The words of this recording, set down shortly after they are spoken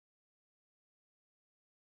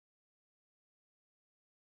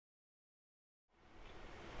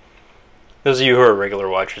Those of you who are regular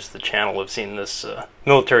watchers of the channel have seen this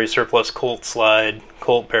military surplus Colt slide,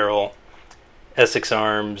 Colt barrel, Essex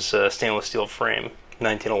Arms stainless steel frame,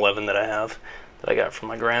 1911 that I got from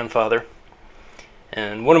my grandfather.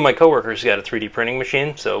 And one of my coworkers got a 3D printing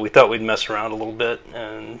machine, so we thought we'd mess around a little bit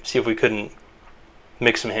and see if we couldn't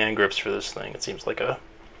make some hand grips for this thing. It seems like a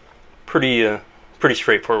pretty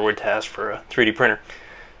straightforward task for a 3D printer.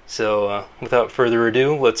 So without further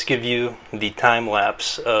ado, let's give you the time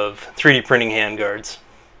lapse of 3D printing handguards.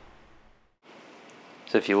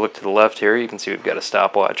 So if you look to the left here, you can see we've got a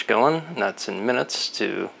stopwatch going, and that's in minutes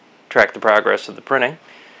to track the progress of the printing.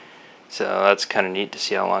 So that's kind of neat to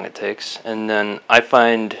see how long it takes. And then I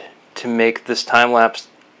find to make this time lapse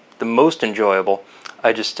the most enjoyable,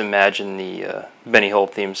 I just imagine the Benny Hill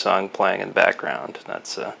theme song playing in the background.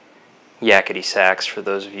 That's yakety sax for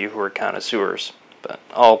those of you who are connoisseurs. But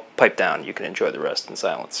I'll pipe down, you can enjoy the rest in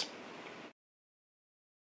silence.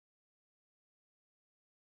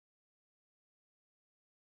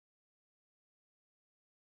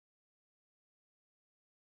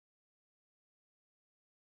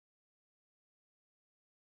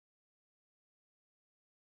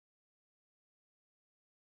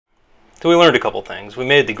 So we learned a couple things. We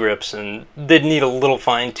made the grips, and they'd need a little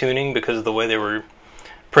fine tuning because the way they were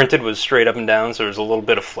printed was straight up and down, so there was a little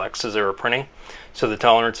bit of flex as they were printing. So the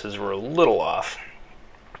tolerances were a little off.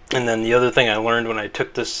 And then the other thing I learned when I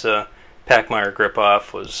took this Pachmayr grip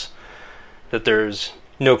off was that there's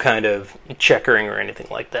no kind of checkering or anything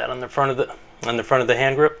like that on the front of the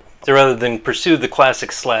hand grip. So rather than pursue the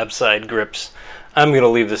classic slab side grips, I'm going to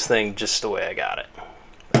leave this thing just the way I got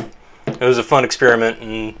it. It was a fun experiment,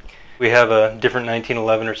 and we have a different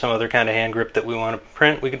 1911 or some other kind of hand grip that we want to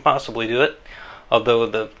print, we could possibly do it. Although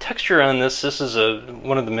the texture on this is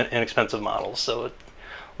one of the inexpensive models, so it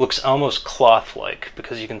looks almost cloth-like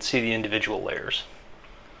because you can see the individual layers.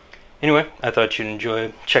 Anyway, I thought you'd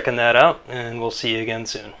enjoy checking that out, and we'll see you again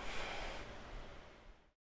soon.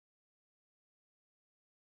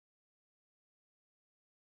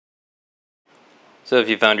 So if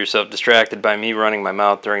you found yourself distracted by me running my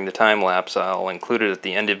mouth during the time lapse, I'll include it at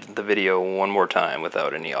the end of the video one more time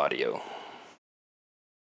without any audio.